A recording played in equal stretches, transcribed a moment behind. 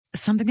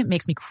something that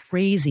makes me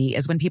crazy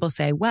is when people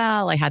say,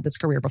 well, I had this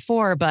career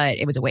before, but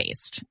it was a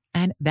waste.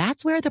 And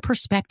that's where the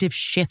perspective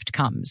shift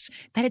comes,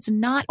 that it's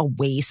not a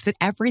waste, that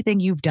everything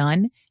you've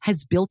done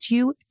has built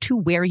you to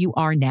where you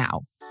are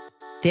now.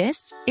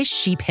 This is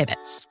She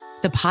Pivots,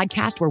 the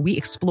podcast where we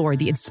explore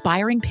the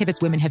inspiring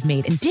pivots women have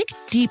made and dig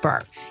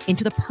deeper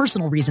into the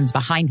personal reasons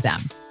behind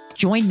them.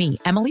 Join me,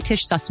 Emily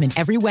Tish Sussman,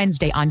 every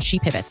Wednesday on She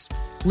Pivots.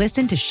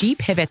 Listen to She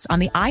Pivots on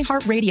the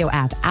iHeartRadio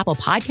app, Apple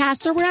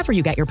Podcasts, or wherever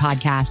you get your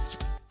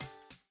podcasts.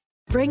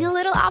 Bring a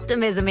little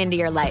optimism into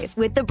your life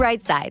with The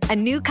Bright Side, a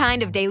new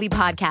kind of daily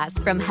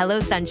podcast from Hello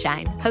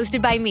Sunshine,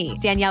 hosted by me,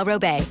 Danielle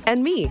Robay.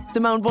 And me,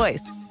 Simone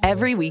Boyce.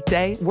 Every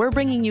weekday, we're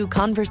bringing you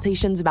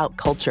conversations about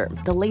culture,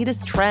 the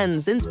latest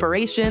trends,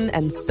 inspiration,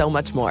 and so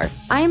much more.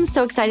 I am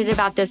so excited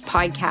about this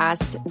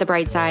podcast, The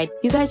Bright Side.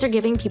 You guys are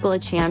giving people a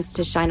chance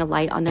to shine a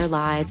light on their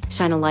lives,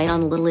 shine a light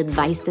on a little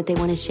advice that they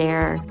want to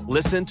share.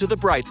 Listen to The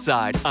Bright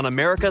Side on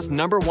America's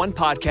 #1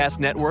 podcast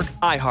network,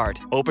 iHeart.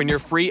 Open your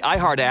free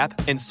iHeart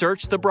app and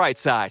search The Bright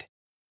Side.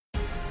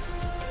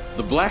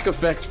 The Black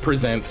Effect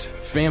presents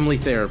Family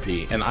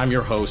Therapy, and I'm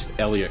your host,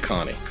 Elliot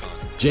Connie.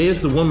 Jay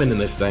is the woman in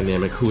this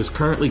dynamic who is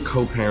currently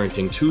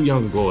co-parenting 2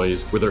 young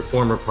boys with her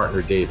former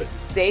partner, David.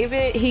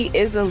 David, he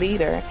is a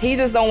leader. He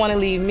just don't want to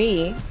leave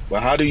me.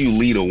 Well, how do you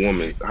lead a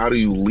woman? How do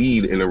you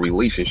lead in a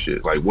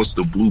relationship? Like, what's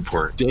the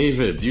blueprint?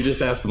 David, you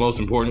just asked the most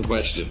important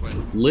question.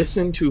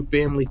 Listen to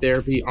Family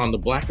Therapy on the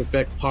Black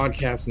Effect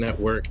Podcast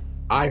Network,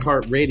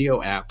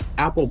 iHeartRadio app,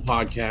 Apple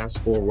Podcasts,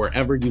 or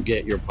wherever you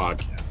get your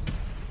podcasts.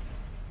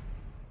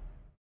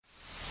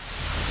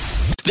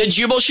 The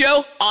Jubal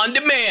Show on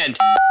demand.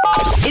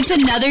 It's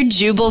another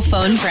Jubal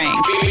phone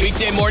prank.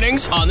 Weekday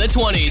mornings on the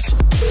 20s.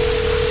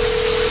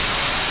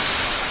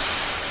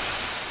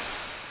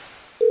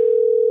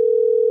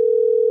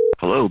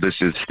 Hello, this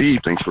is Steve.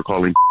 Thanks for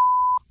calling.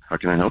 How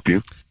can I help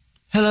you?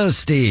 Hello,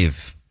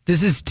 Steve.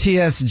 This is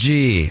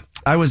TSG.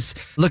 I was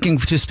looking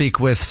to speak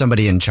with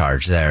somebody in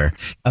charge there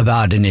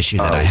about an issue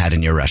that I had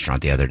in your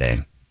restaurant the other day.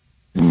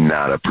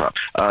 Not a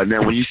problem.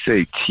 Now, when you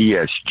say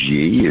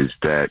TSG, is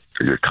that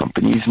your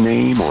company's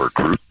name or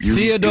group?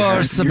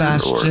 Theodore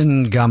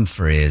Sebastian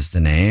Gumphrey is the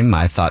name.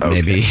 I thought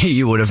maybe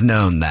you would have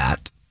known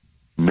that.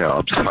 No,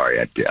 I'm sorry.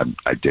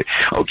 I did.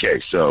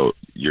 Okay, so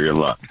you're in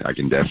luck. I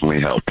can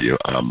definitely help you.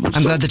 I'm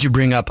glad that you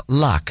bring up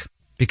luck,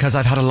 because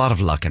I've had a lot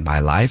of luck in my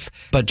life.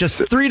 But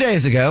just 3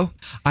 days ago,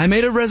 I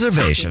made a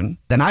reservation.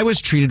 Then I was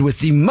treated with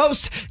the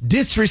most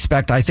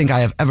disrespect I think I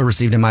have ever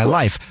received in my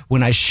life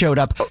when I showed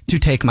up to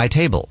take my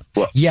table.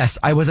 Yes,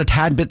 I was a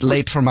tad bit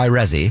late for my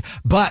resi,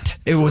 but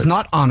it was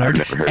not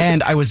honored,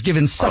 and I was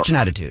given such an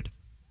attitude.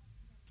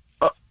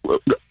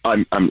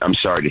 I'm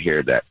sorry to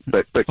hear that,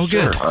 but sir,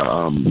 good.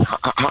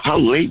 How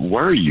late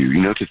were you?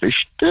 You know, because they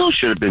still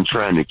should have been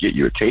trying to get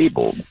you a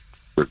table.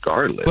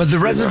 Regardless. Well, the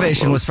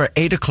reservation was for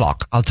 8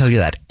 o'clock. I'll tell you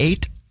that.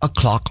 8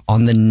 o'clock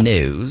on the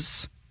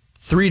nose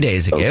 3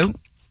 days ago.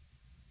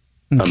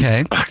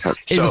 Okay.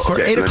 It was for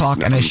 8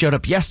 o'clock, and I showed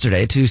up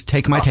yesterday to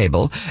take my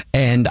table,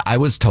 and I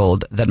was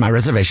told that my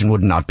reservation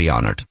would not be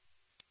honored.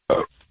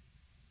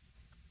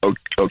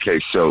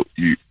 Okay, so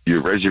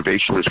your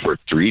reservation was for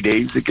 3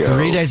 days ago.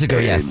 3 days ago,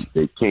 yes.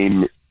 They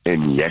came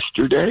in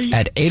yesterday?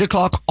 At 8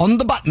 o'clock on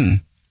the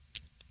button.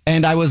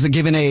 And I was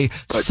given a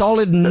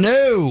solid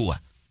no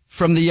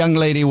from the young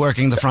lady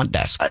working the front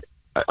desk.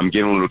 I'm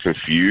getting a little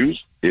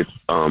confused.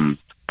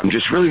 I'm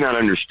just really not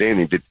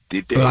understanding.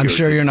 Well, I'm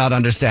sure you're not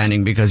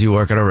understanding because you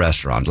work at a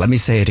restaurant. Let me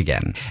say it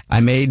again. I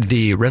made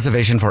the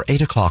reservation for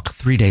 8 o'clock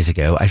 3 days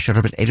ago. I showed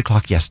up at 8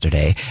 o'clock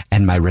yesterday,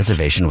 and my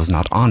reservation was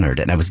not honored.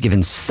 And I was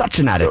given such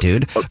an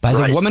attitude by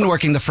the woman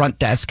working the front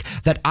desk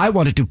that I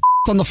wanted to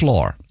on the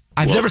floor.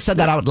 I've never said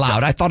that out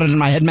loud. I thought it in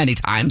my head many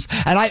times,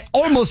 and I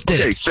almost did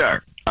it. Okay,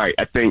 sir. All right,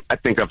 I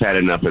think I've had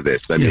enough of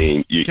this. I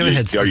mean,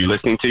 are you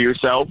listening to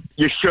yourself?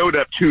 You showed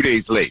up 2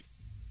 days late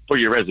for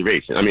your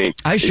reservation. I mean,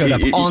 I showed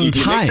up on time.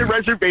 You make the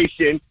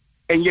reservation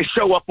and you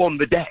show up on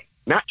the day,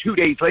 not 2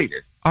 days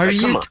later.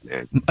 Come on,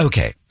 man.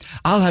 Okay,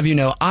 I'll have you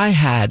know, I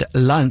had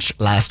lunch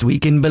last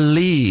week in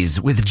Belize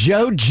with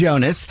Joe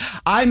Jonas.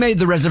 I made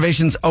the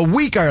reservations a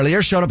week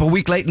earlier, showed up a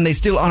week late, and they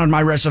still honored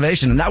my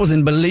reservation, and that was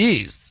in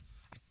Belize.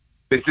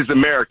 This is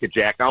America,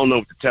 Jack. I don't know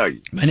what to tell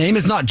you. My name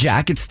is not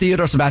Jack. It's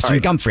Theodore Sebastian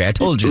Gumphrey. I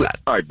told you that.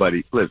 All right,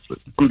 buddy. Listen.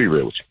 I'm going to be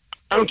real with you.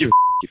 I don't give a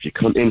if you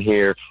come in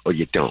here or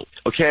you don't.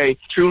 Okay?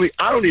 Truly,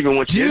 I don't even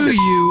want you in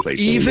this place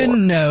even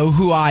anymore. know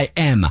who I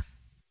am?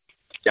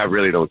 I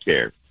really don't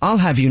care. I'll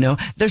have you know,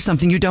 there's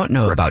something you don't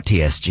know about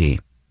TSG.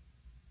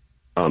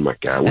 Oh, my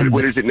God.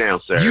 What is it now,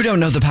 sir? You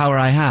don't know the power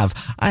I have.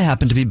 I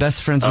happen to be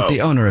best friends with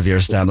the owner of your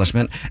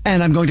establishment,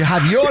 and I'm going to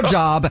have your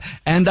job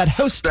and that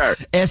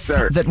hostess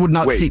that would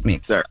not seat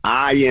me. Sir,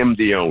 I am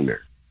the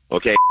owner,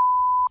 okay?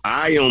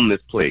 I own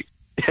this place,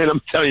 And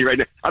I'm telling you right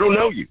now, I don't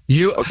know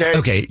you.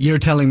 Okay, you're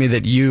telling me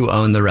that you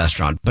own the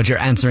restaurant, but you're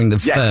answering the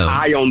phone. Yes,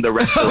 I own the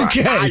restaurant.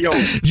 Okay.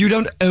 You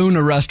don't own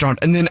a restaurant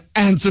and then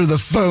answer the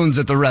phones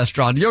at the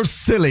restaurant. You're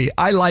silly.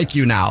 I like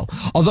you now.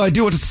 Although I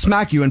do want to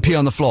smack you and pee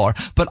on the floor,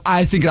 but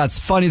I think that's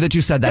funny that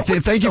you said that.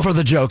 Thank you for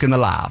the joke and the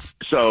laugh.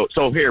 So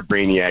here,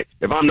 Brainiac,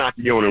 if I'm not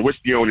the owner, what's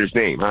the owner's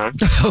name,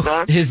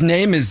 huh? His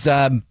name is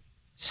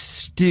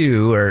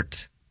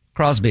Stuart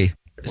Crosby.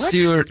 What?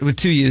 Stuart with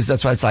 2 U's.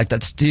 That's why it's like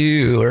that.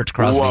 Stuart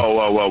Crosby.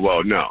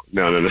 Whoa. No.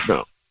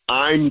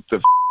 I'm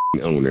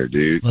the owner,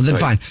 dude. Well, then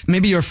fine.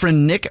 Maybe your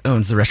friend Nick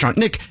owns the restaurant.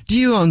 Nick, do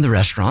you own the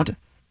restaurant?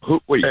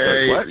 Wait,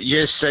 what?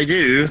 Yes, I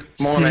do.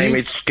 My name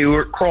is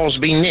Stuart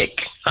Crosby Nick.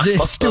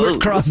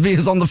 Stuart Crosby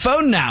is on the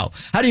phone now.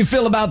 How do you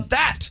feel about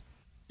that?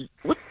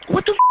 What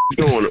the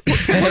going on?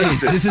 Hey,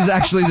 this is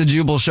actually the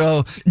Jubal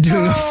Show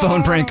doing a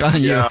phone prank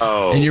on you.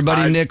 And your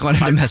buddy Nick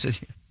wanted to mess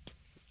with you.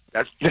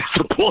 That's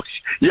a bullshit.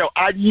 Yo,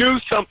 I knew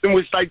something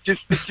was like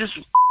it's just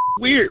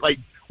weird. Like,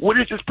 what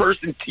is this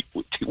person?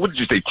 What did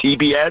you say?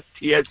 TBS?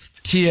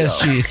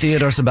 TSG,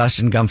 Theodore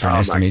Sebastian Gumfer.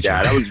 Nice to meet you.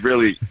 That was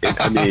really,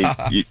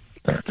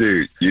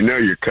 dude, you know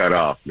you're cut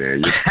off,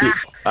 man.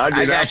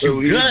 I got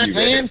you good,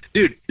 man.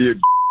 Dude,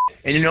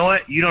 and you know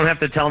what? You don't have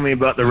to tell me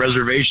about the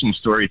reservation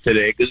story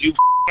today because you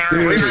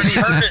already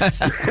heard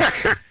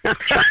it.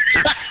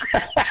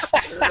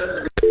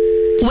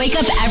 Wake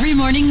up every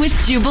morning with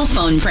Jubal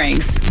phone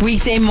pranks.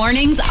 Weekday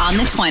mornings on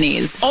the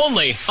 20s.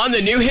 Only on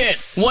the new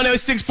hits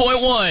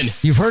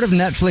 106.1. You've heard of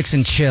Netflix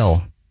and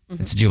chill.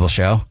 It's a Jubal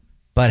Show.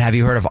 But have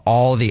you heard of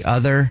all the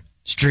other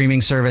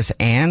streaming service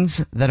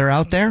ands that are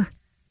out there?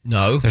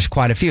 No. There's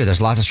quite a few.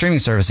 There's lots of streaming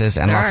services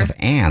and lots of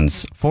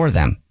ands for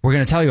them. We're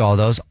going to tell you all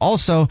those.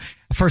 Also,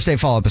 a first date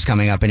follow-up is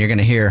coming up, and you're going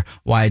to hear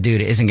why a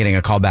dude isn't getting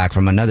a call back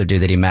from another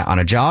dude that he met on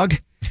a jog.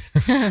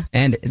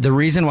 And the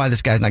reason why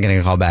this guy's not getting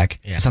a call back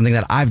is something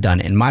that I've done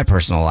in my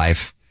personal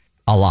life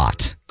a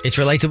lot. It's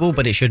relatable,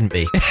 but it shouldn't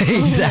be.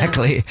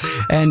 Exactly.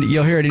 And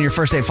you'll hear it in your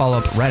first date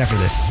follow-up right after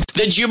this.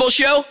 The Jubal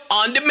Show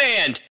on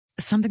demand.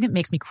 Something that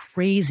makes me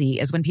crazy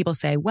is when people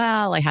say,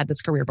 well, I had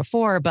this career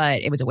before,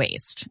 but it was a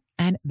waste.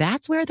 And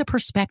that's where the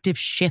perspective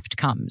shift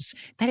comes,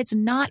 that it's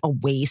not a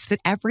waste,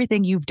 that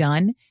everything you've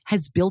done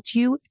has built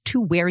you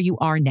to where you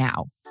are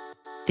now.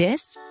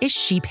 This is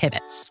She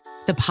Pivots,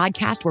 the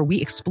podcast where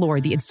we explore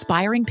the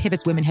inspiring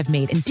pivots women have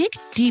made and dig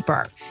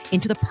deeper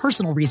into the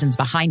personal reasons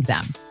behind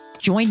them.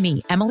 Join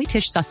me, Emily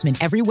Tish Sussman,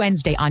 every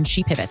Wednesday on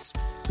She Pivots.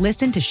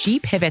 Listen to She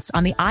Pivots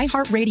on the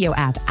iHeartRadio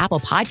app,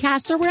 Apple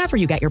Podcasts, or wherever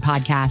you get your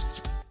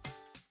podcasts.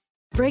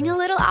 Bring a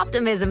little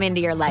optimism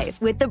into your life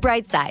with The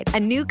Bright Side, a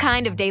new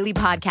kind of daily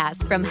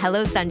podcast from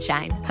Hello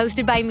Sunshine,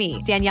 hosted by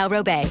me, Danielle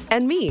Robay.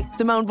 And me,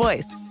 Simone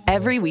Boyce.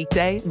 Every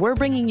weekday, we're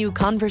bringing you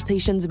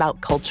conversations about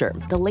culture,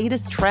 the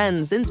latest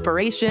trends,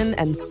 inspiration,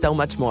 and so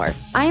much more.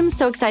 I am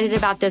so excited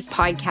about this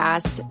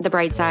podcast, The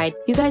Bright Side.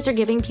 You guys are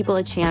giving people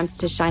a chance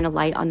to shine a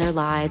light on their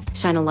lives,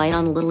 shine a light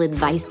on a little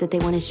advice that they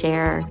want to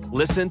share.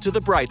 Listen to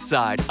The Bright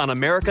Side on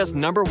America's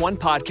 #1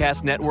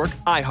 podcast network,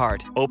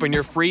 iHeart. Open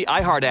your free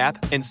iHeart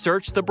app and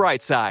search The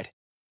Bright Side.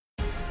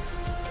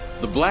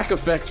 The Black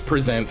Effect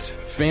presents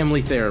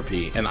Family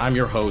Therapy, and I'm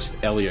your host,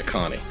 Elliot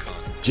Connie.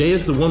 Jay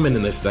is the woman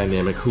in this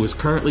dynamic who is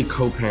currently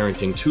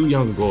co-parenting 2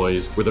 young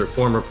boys with her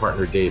former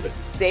partner, David.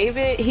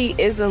 David, he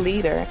is a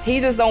leader. He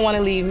just don't want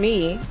to leave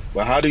me.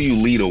 But how do you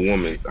lead a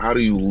woman? How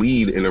do you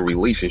lead in a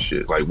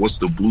relationship? Like, what's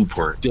the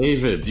blueprint?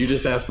 David, you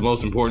just asked the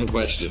most important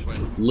question.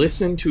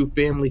 Listen to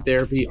Family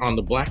Therapy on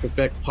the Black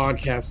Effect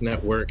Podcast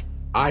Network,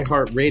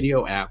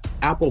 iHeartRadio app,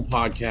 Apple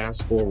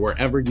Podcasts, or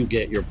wherever you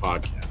get your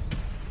podcasts.